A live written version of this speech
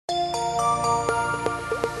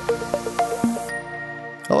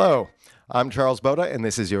Hello, I'm Charles Boda, and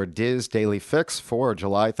this is your DIS Daily Fix for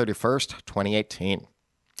July 31st, 2018.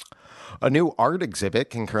 A new art exhibit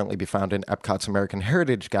can currently be found in Epcot's American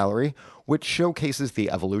Heritage Gallery, which showcases the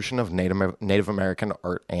evolution of Native American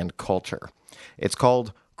art and culture. It's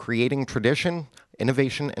called Creating Tradition,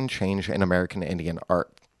 Innovation, and Change in American Indian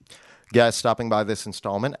Art. Guests stopping by this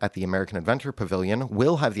installment at the American Adventure Pavilion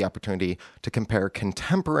will have the opportunity to compare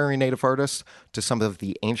contemporary Native artists to some of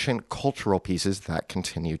the ancient cultural pieces that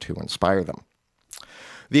continue to inspire them.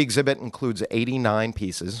 The exhibit includes 89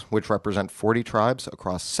 pieces, which represent 40 tribes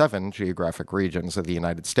across 7 geographic regions of the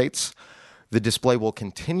United States. The display will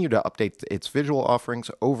continue to update its visual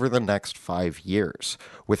offerings over the next 5 years,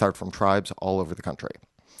 with art from tribes all over the country.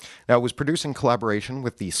 Now, it was produced in collaboration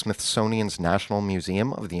with the Smithsonian's National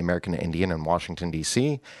Museum of the American Indian in Washington,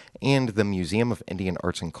 D.C., and the Museum of Indian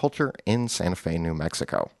Arts and Culture in Santa Fe, New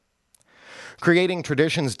Mexico. Creating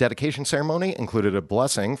Tradition's dedication ceremony included a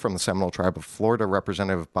blessing from the Seminole Tribe of Florida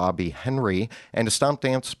Representative Bobby Henry and a stomp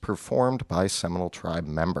dance performed by Seminole Tribe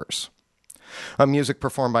members. Music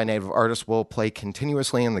performed by Native artists will play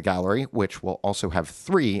continuously in the gallery, which will also have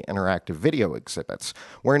 3 interactive video exhibits,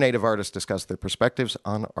 where Native artists discuss their perspectives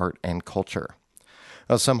on art and culture.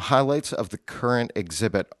 Some highlights of the current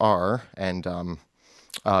exhibit are, and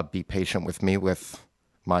be patient with me with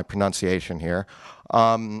my pronunciation here,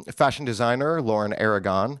 fashion designer Lauren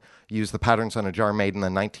Aragon used the patterns on a jar made in the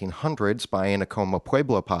 1900s by an Acoma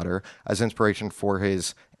Pueblo potter as inspiration for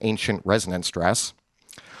his ancient resonance dress.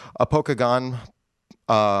 A Pokagon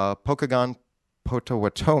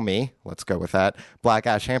Potawatomi, let's go with that, black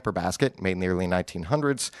ash hamper basket made in the early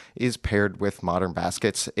 1900s is paired with modern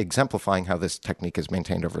baskets, exemplifying how this technique is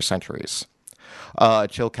maintained over centuries. A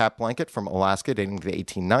chill cap blanket from Alaska dating to the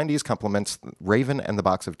 1890s complements Raven and the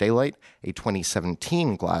Box of Daylight, a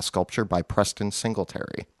 2017 glass sculpture by Preston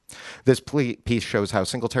Singletary. This piece shows how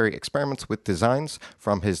Singletary experiments with designs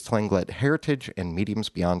from his Tlingit heritage and mediums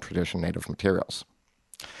beyond tradition native materials.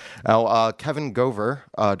 Now, Kevin Gover,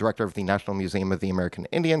 director of the National Museum of the American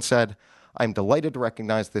Indian, said, "I'm delighted to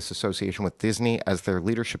recognize this association with Disney as their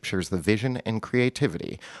leadership shares the vision and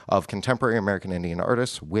creativity of contemporary American Indian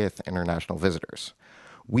artists with international visitors.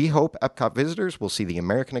 We hope Epcot visitors will see the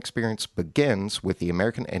American experience begins with the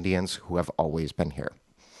American Indians who have always been here."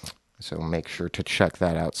 So make sure to check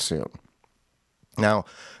that out soon. Now,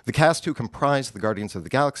 the cast who comprise the Guardians of the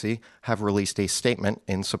Galaxy have released a statement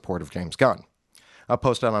in support of James Gunn.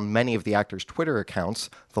 Posted on many of the actors' Twitter accounts,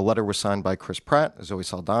 the letter was signed by Chris Pratt, Zoe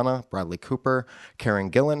Saldana, Bradley Cooper, Karen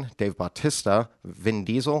Gillan, Dave Bautista, Vin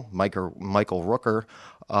Diesel, Michael Rooker,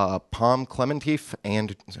 Pom Klementieff,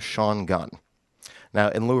 and Sean Gunn. Now,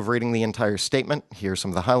 in lieu of reading the entire statement, here are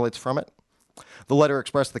some of the highlights from it. The letter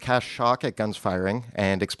expressed the cast's shock at Gunn's firing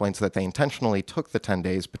and explains that they intentionally took the 10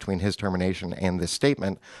 days between his termination and this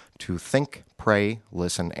statement to think, pray,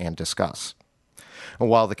 listen, and discuss.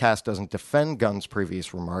 While the cast doesn't defend Gunn's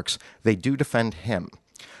previous remarks, they do defend him,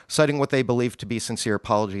 citing what they believe to be sincere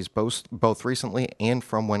apologies both recently and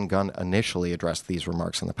from when Gunn initially addressed these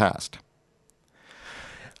remarks in the past.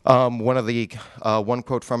 One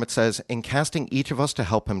quote from it says, "In casting each of us to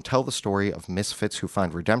help him tell the story of misfits who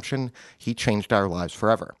find redemption, he changed our lives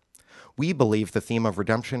forever. We believe the theme of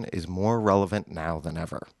redemption is more relevant now than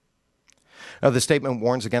ever." Now, the statement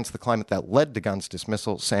warns against the climate that led to Gunn's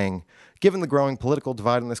dismissal, saying, "Given the growing political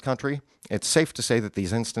divide in this country, it's safe to say that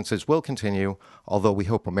these instances will continue, although we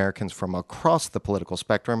hope Americans from across the political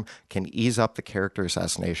spectrum can ease up the character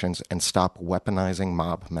assassinations and stop weaponizing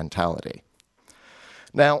mob mentality."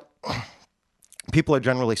 Now, people are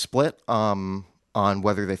generally split on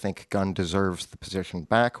whether they think Gunn deserves the position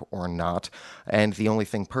back or not. And the only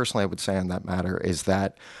thing personally I would say on that matter is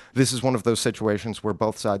that this is one of those situations where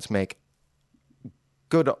both sides make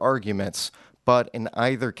good arguments, but in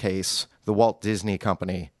either case, the Walt Disney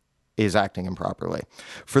Company is acting improperly.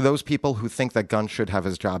 For those people who think that Gunn should have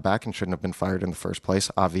his job back and shouldn't have been fired in the first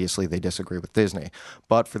place, obviously they disagree with Disney.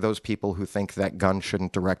 But for those people who think that Gunn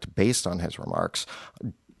shouldn't direct based on his remarks,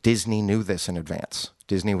 Disney knew this in advance.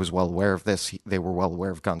 Disney was well aware of this. They were well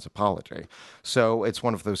aware of Gunn's apology. So it's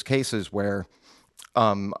one of those cases where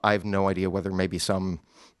I have no idea whether maybe some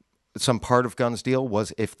part of Gunn's deal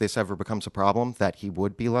was if this ever becomes a problem that he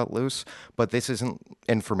would be let loose, but this isn't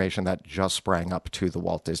information that just sprang up to the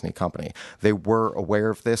Walt Disney Company. They were aware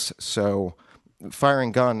of this, so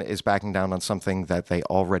firing Gunn is backing down on something that they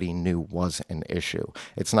already knew was an issue.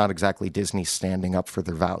 It's not exactly Disney standing up for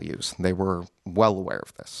their values. They were well aware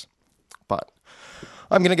of this. But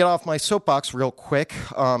I'm going to get off my soapbox real quick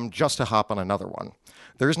just to hop on another one.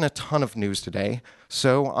 There isn't a ton of news today,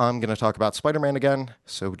 so I'm going to talk about Spider-Man again,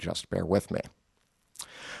 so just bear with me.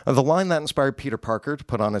 The line that inspired Peter Parker to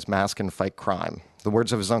put on his mask and fight crime, the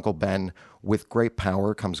words of his Uncle Ben, "With great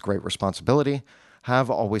power comes great responsibility," have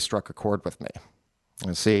always struck a chord with me.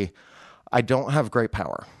 And see, I don't have great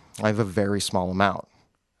power. I have a very small amount.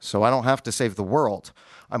 So I don't have to save the world.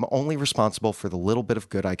 I'm only responsible for the little bit of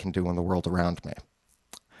good I can do in the world around me.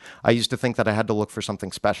 I used to think that I had to look for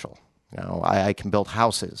something special. I can build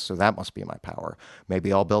houses, so that must be my power.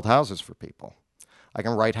 Maybe I'll build houses for people. I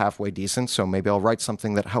can write halfway decent, so maybe I'll write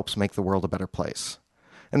something that helps make the world a better place.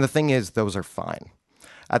 And the thing is, those are fine.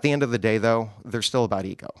 At the end of the day, though, they're still about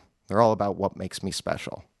ego. They're all about what makes me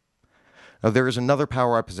special. Now, there is another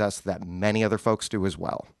power I possess that many other folks do as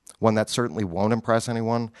well. One that certainly won't impress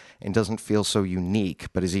anyone and doesn't feel so unique,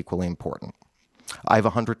 but is equally important. I have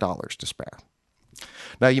 $100 to spare.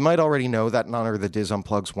 Now, you might already know that in honor of the Diz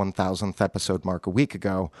Unplugged's 1,000th episode mark a week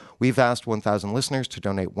ago, we've asked 1,000 listeners to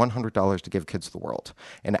donate $100 to Give Kids the World,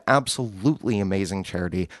 an absolutely amazing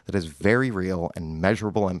charity that has very real and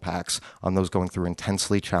measurable impacts on those going through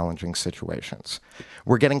intensely challenging situations.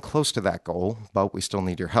 We're getting close to that goal, but we still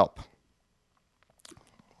need your help.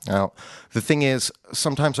 Now, the thing is,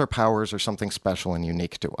 sometimes our powers are something special and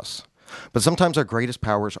unique to us. But sometimes our greatest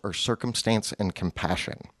powers are circumstance and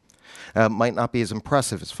compassion. It might not be as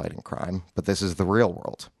impressive as fighting crime, but this is the real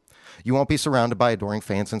world. You won't be surrounded by adoring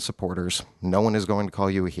fans and supporters. No one is going to call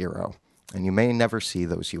you a hero, and you may never see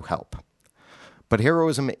those you help. But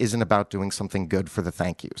heroism isn't about doing something good for the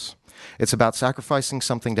thank yous. It's about sacrificing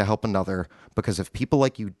something to help another, because if people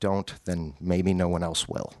like you don't, then maybe no one else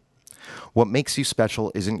will. What makes you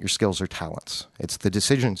special isn't your skills or talents. It's the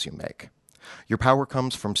decisions you make. Your power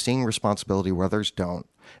comes from seeing responsibility where others don't,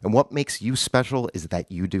 and what makes you special is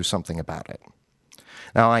that you do something about it.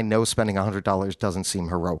 Now, I know spending $100 doesn't seem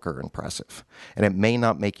heroic or impressive, and it may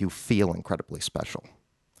not make you feel incredibly special.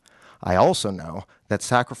 I also know that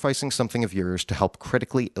sacrificing something of yours to help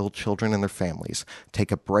critically ill children and their families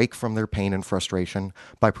take a break from their pain and frustration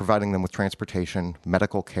by providing them with transportation,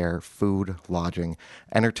 medical care, food, lodging,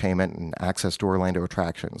 entertainment, and access to Orlando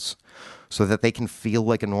attractions so that they can feel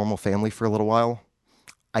like a normal family for a little while,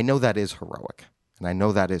 I know that is heroic, and I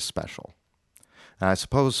know that is special. And I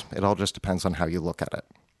suppose it all just depends on how you look at it.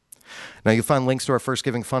 Now, you'll find links to our First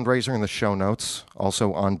Giving fundraiser in the show notes,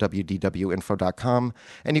 also on wdwinfo.com,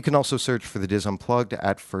 and you can also search for the Diz Unplugged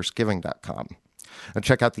at firstgiving.com. And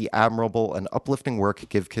check out the admirable and uplifting work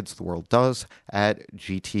Give Kids the World does at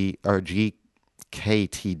gktw.org.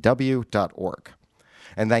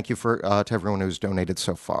 And thank you to everyone who's donated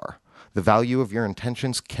so far. The value of your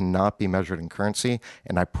intentions cannot be measured in currency,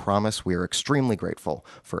 and I promise we are extremely grateful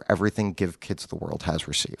for everything Give Kids the World has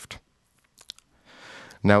received.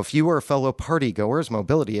 Now, if you or a fellow partygoers,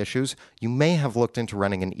 mobility issues, you may have looked into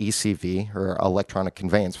renting an ECV, or electronic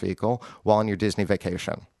conveyance vehicle, while on your Disney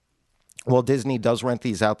vacation. While Disney does rent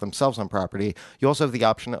these out themselves on property, you also have the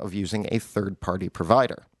option of using a third-party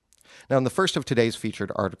provider. Now, in the first of today's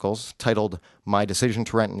featured articles, titled "My Decision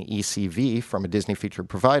to Rent an ECV from a Disney Featured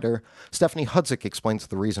Provider," Stephanie Hudzik explains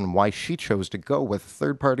the reason why she chose to go with a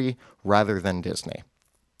third-party rather than Disney.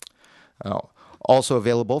 Also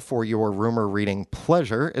available for your rumor reading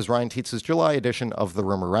pleasure is Ryan Tietz's July edition of the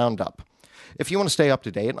Rumor Roundup. If you want to stay up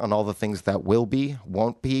to date on all the things that will be,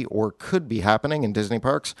 won't be, or could be happening in Disney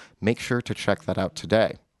parks, make sure to check that out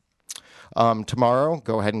today. Tomorrow,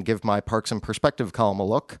 go ahead and give my Parks in Perspective column a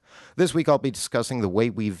look. This week, I'll be discussing the way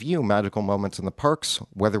we view magical moments in the parks,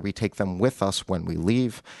 whether we take them with us when we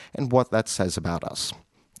leave, and what that says about us.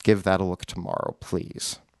 Give that a look tomorrow,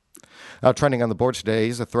 please. Trending on the board today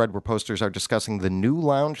is a thread where posters are discussing the new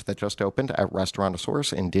lounge that just opened at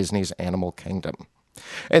Restaurantosaurus in Disney's Animal Kingdom.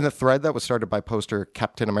 In the thread that was started by poster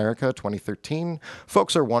Captain America 2013,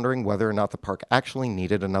 folks are wondering whether or not the park actually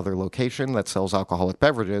needed another location that sells alcoholic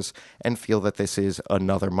beverages and feel that this is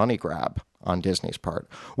another money grab on Disney's part,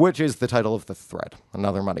 which is the title of the thread,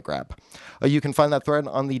 another money grab. You can find that thread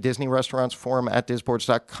on the Disney Restaurants forum at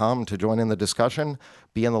disboards.com to join in the discussion.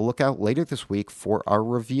 Be on the lookout later this week for our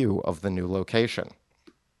review of the new location.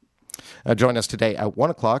 Join us today at 1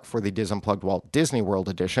 o'clock for the Diz Unplugged Walt Disney World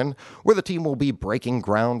edition, where the team will be breaking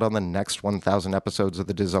ground on the next 1,000 episodes of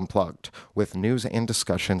the Diz Unplugged, with news and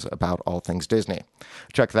discussions about all things Disney.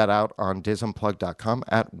 Check that out on dizunplugged.com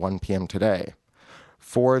at 1 p.m. today.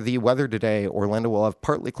 For the weather today, Orlando will have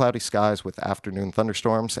partly cloudy skies with afternoon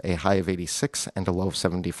thunderstorms, a high of 86 and a low of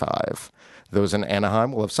 75. Those in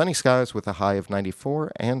Anaheim will have sunny skies with a high of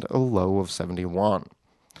 94 and a low of 71.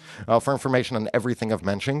 For information on everything I've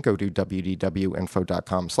mentioned, go to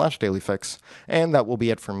wdwinfo.com/dailyfix, and that will be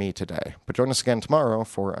it for me today. But join us again tomorrow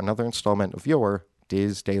for another installment of your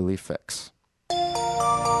Diz Daily Fix.